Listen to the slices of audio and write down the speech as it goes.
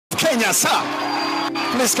Kenya, sir.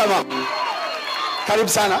 Please come up. Karibu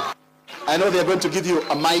sana. I know they're going to give you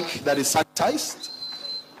a mic that is sanitized.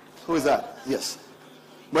 Who is that? Yes.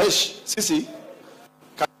 Mwesh, sisi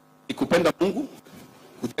kupenda Mungu,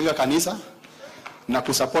 kujenga kanisa na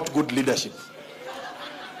kusupport good leadership.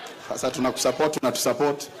 Sasa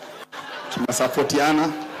tunakusupport,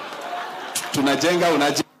 tunasupportiana, tunajenga,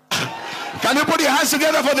 unajenga. Can you put your hands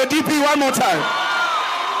together for the DP one more time?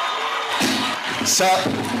 So,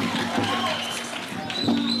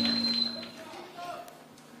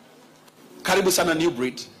 karibu sana New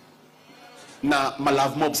Breed na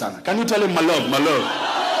malove mob sana. Can you tell him malove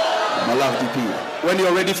DP? When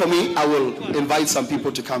you're ready for me, I will invite some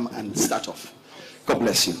people to come and start off. God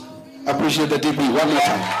bless you. Appreciate the DP one more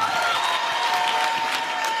time.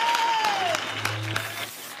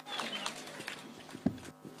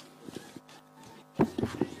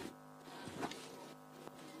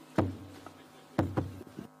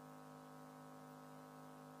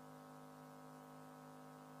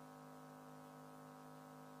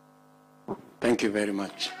 Thank you very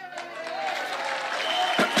much.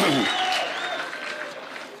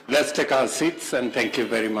 Let's take our seats and thank you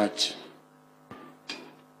very much.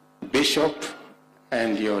 Bishop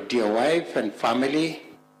and your dear wife and family,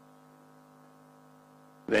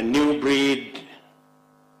 the New Breed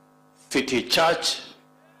City Church,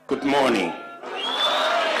 good morning.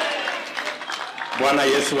 Bwana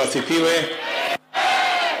Yesu asifiwe.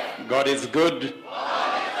 God is good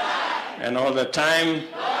and all the time.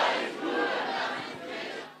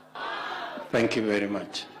 Thank you very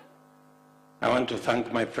much. I want to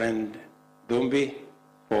thank my friend Dumbi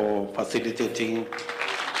for facilitating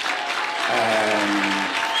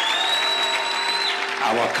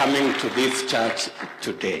our coming to this church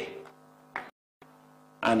today.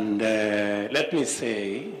 And let me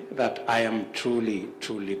say that I am truly,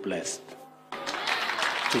 truly blessed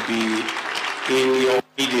to be in your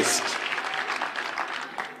midst.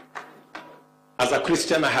 As a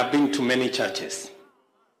Christian, I have been to many churches,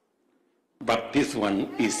 but this one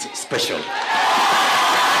is special.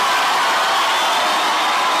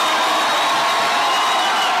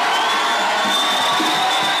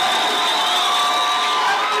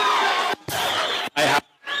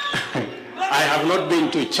 I have not been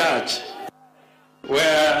to church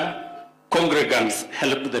where congregants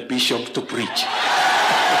help the bishop to preach.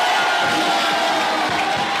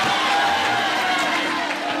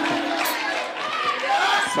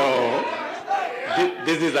 So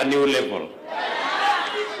this is a new level.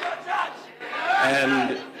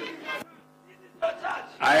 And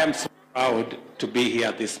I am so proud to be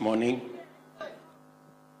here this morning.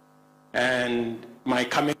 And my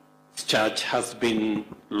coming to church has been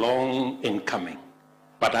long in coming.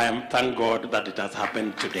 But I am thank God that it has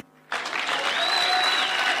happened today.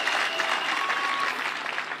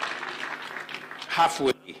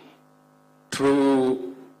 Halfway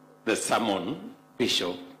through the sermon,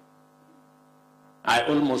 Bishop, I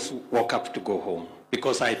almost woke up to go home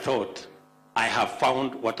because I thought I have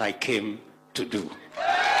found what I came to do.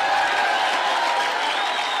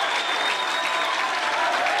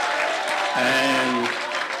 And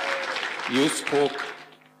you spoke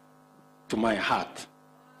to my heart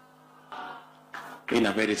in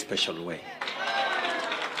a very special way.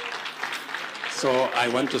 So I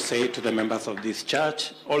want to say to the members of this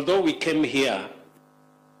church, although we came here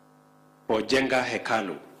for Jenga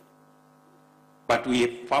Hekalu, but we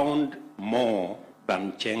found more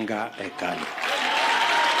than Jenga Hekalu.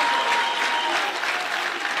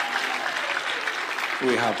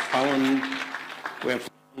 We have found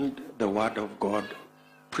the word of God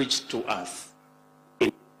preached to us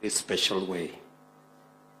in a special way.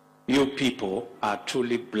 You people are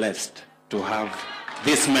truly blessed to have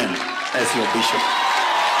this man as your bishop.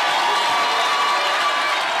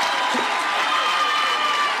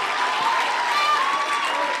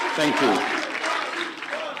 Thank you.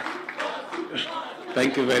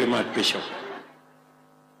 Thank you very much, Bishop.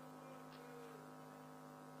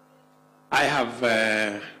 I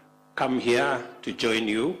have come here to join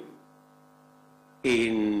you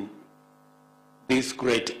in this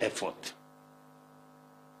great effort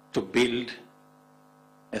to build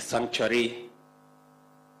a sanctuary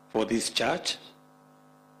for this church.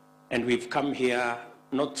 And we've come here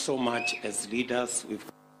not so much as leaders, we've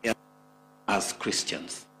come here as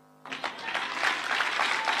Christians.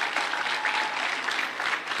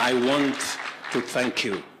 I want to thank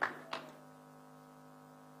you,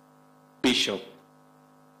 Bishop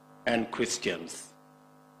and Christians,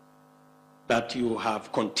 that you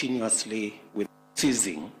have continuously, with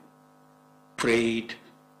ceasing, prayed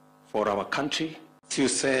for our country. As you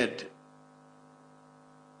said,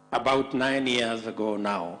 about 9 years ago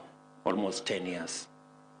now, almost 10 years.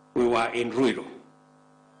 We were in Ruto,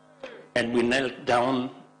 and we knelt down,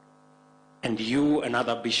 and you and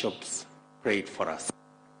other bishops prayed for us.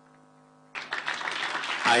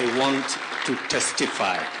 I want to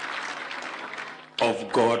testify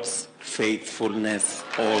of God's faithfulness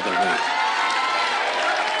all the way.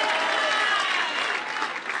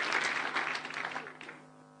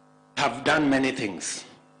 Have done many things.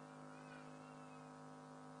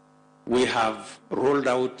 We have rolled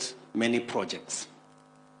out many projects.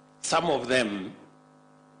 Some of them,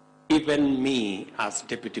 even me as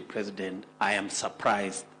Deputy President, I am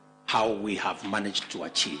surprised how we have managed to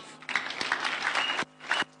achieve.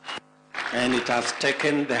 And it has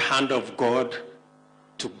taken the hand of God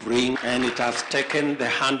to bring,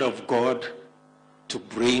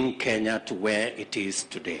 Kenya to where it is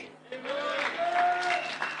today.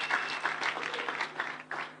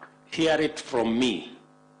 Hear it from me,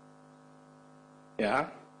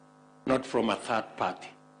 not from a third party.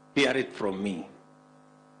 Hear it from me.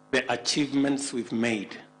 The achievements we've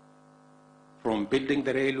made, from building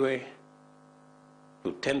the railway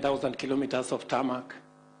to 10,000 kilometers of tarmac,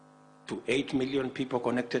 to 8 million people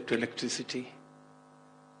connected to electricity,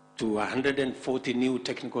 to 140 new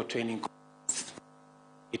technical training courses,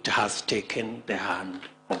 it has taken the hand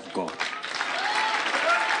of God.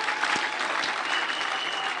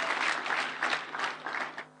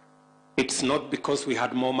 It's not because we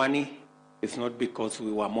had more money. It's not because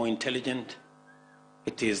we were more intelligent.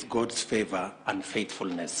 It is God's favor and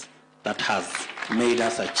faithfulness that has made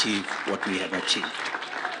us achieve what we have achieved.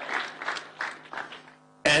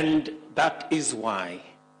 And that is why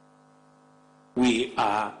we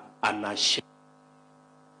are unashamed.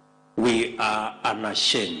 We are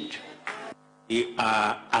unashamed. We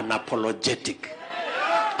are unapologetic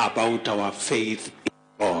about our faith in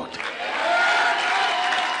God.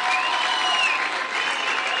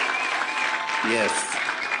 Yes.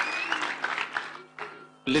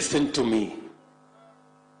 Listen to me.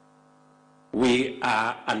 We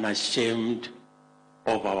are unashamed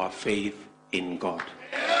of our faith in God.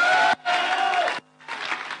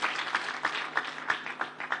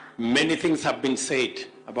 Many things have been said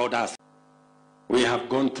about us. We have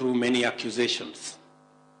gone through many accusations.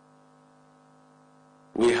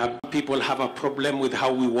 People have a problem with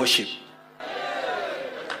how we worship.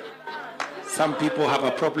 Some people have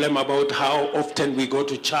a problem about how often we go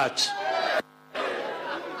to church.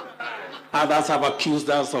 Others have accused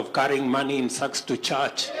us of carrying money in sacks to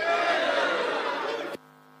church.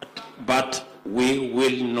 But we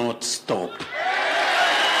will not stop.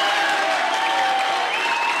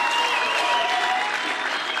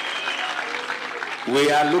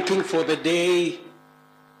 We are looking for the day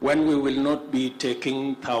when we will not be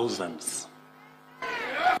taking thousands,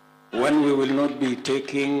 when we will not be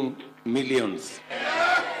taking millions.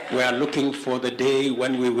 We are looking for the day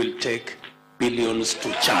when we will take billions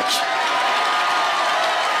to church.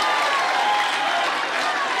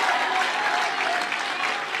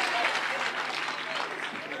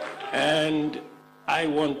 And I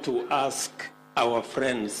want to ask our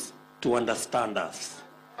friends to understand us.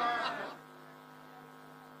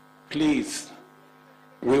 Please,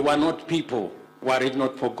 we were not people were it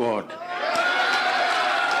not for God.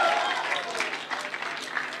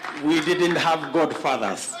 We didn't have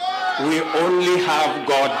godfathers. We only have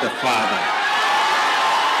God the Father.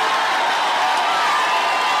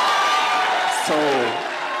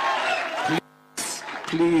 So,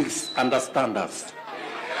 please understand us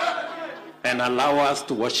and allow us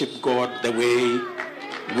to worship God the way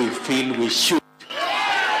we feel we should.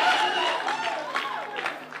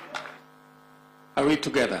 Are we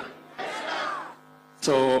together?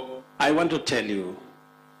 So I want to tell you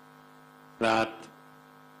that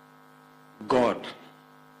God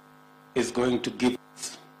is going to give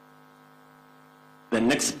us the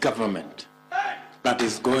next government that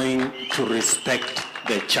is going to respect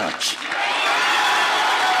the church.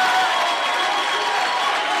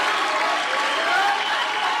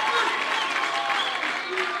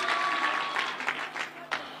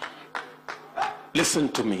 Listen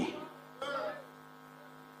to me.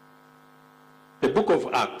 The book of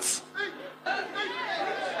Acts,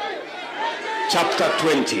 chapter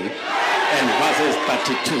 20 and verses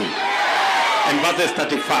 32 and verses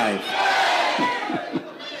 35.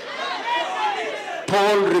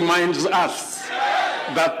 Paul reminds us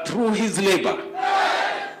that through his labor,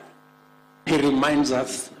 he reminds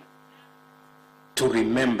us to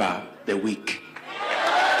remember the weak.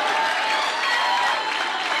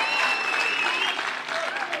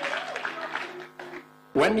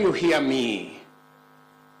 When you hear me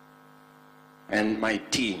and my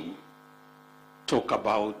team talk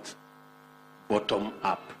about bottom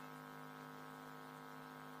up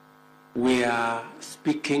we are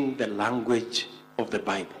speaking the language of the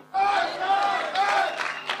Bible.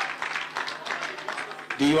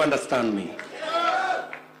 Do you understand me?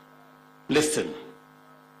 Listen.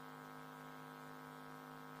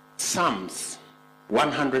 Psalms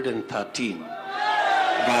 113,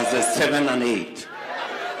 verses 7 and 8.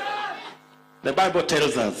 The Bible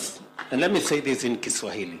tells us, and let me say this in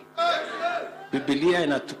Kiswahili. Biblia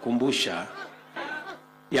inatukumbusha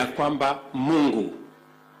ya kwamba Mungu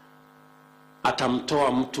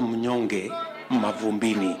atamtoa mtu mnyonge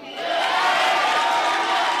mavumbini.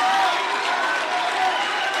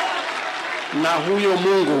 Na huyo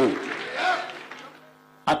Mungu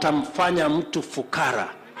atamfanya mtu fukara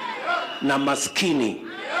na maskini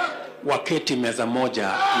waketi meza moja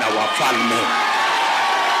na wafalme.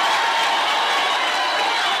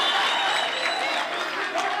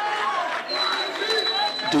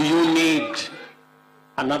 Do you need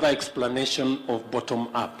another explanation of bottom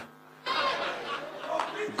up?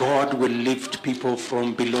 God will lift people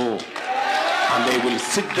from below and they will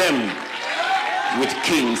sit them with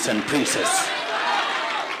kings and princes.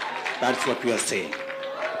 That's what we are saying.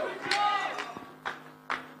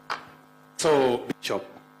 So, Bishop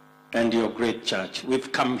and your great church,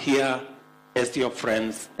 we've come here as your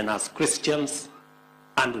friends and as Christians,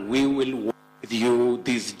 and we will walk with you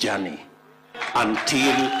this journey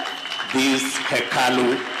until this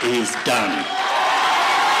hekalu is done.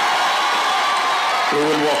 We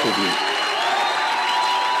will walk with you.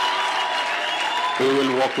 We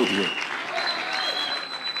will walk with you.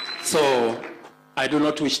 So, I do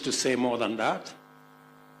not wish to say more than that.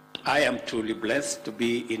 I am truly blessed to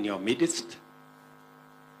be in your midst.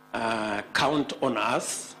 Count on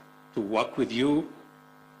us to work with you,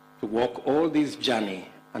 to walk all this journey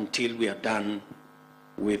until we are done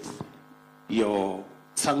with your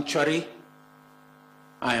sanctuary.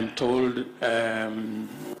 I am told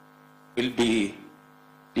will be,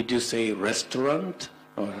 did you say restaurant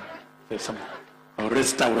or restaurant?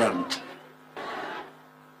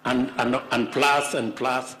 And plus and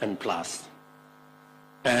plus and plus.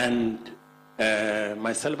 And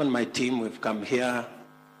myself and my team, we've come here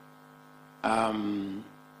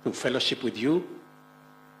to fellowship with you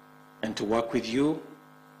and to work with you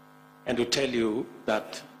and to tell you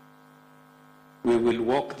that we will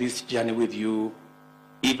walk this journey with you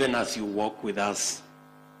even as you walk with us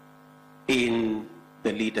in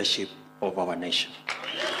the leadership of our nation.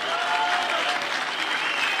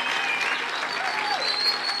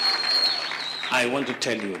 I want to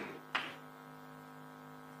tell you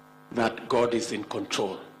that God is in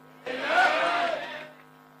control.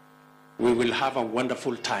 We will have a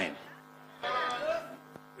wonderful time.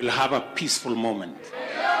 We'll have a peaceful moment.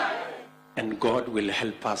 And God will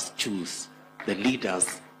help us choose the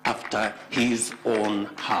leaders after his own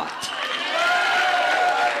heart.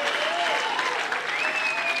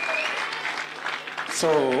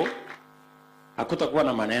 So, hakutakuwa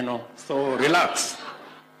na maneno. So, relax.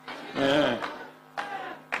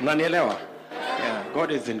 Mnanielewa? Yeah,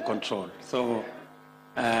 God is in control. So,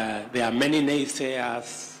 there are many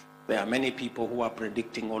naysayers. There are many people who are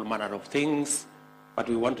predicting all manner of things. But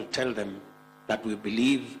we want to tell them that we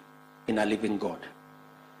believe in a living God.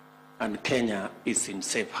 And Kenya is in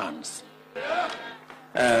safe hands.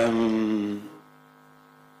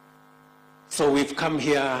 So we've come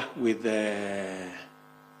here with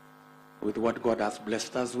what God has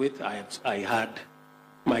blessed us with. I had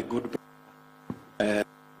my good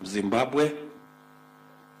Zimbabwe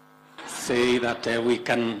say that we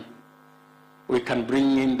can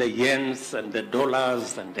bring in the yens and the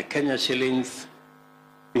dollars and the Kenya shillings.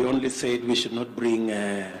 He only said we should not bring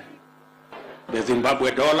the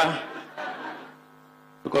Zimbabwe dollar,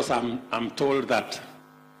 because I'm told that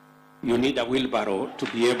you need a wheelbarrow to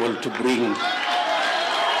be able to bring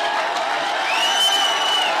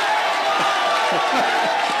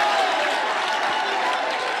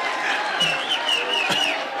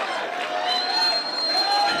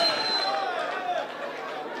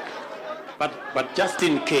but just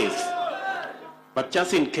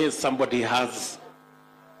in case somebody has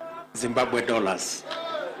Zimbabwe dollars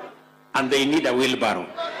and they need a wheelbarrow,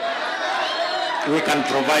 we can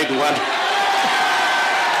provide one.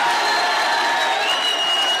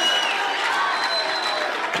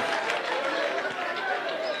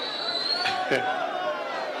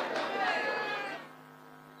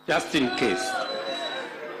 Just in case.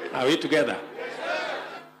 Are we together?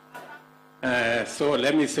 So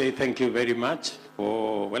let me say thank you very much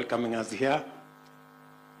for welcoming us here.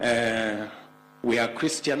 We are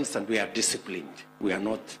Christians and we are disciplined. We are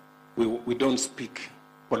not, we don't speak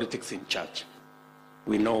politics in church.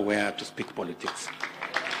 We know where to speak politics.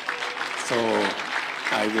 So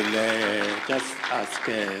I will just ask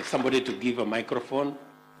somebody to give a microphone.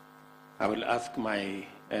 I will ask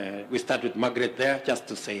we start with Margaret there, just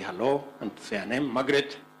to say hello and say her name.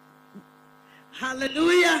 Margaret.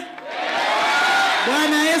 Hallelujah.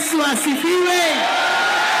 Bwana Yesu asifiwe.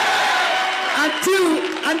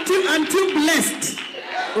 Until blessed,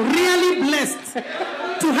 really blessed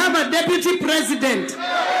to have a deputy president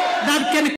that can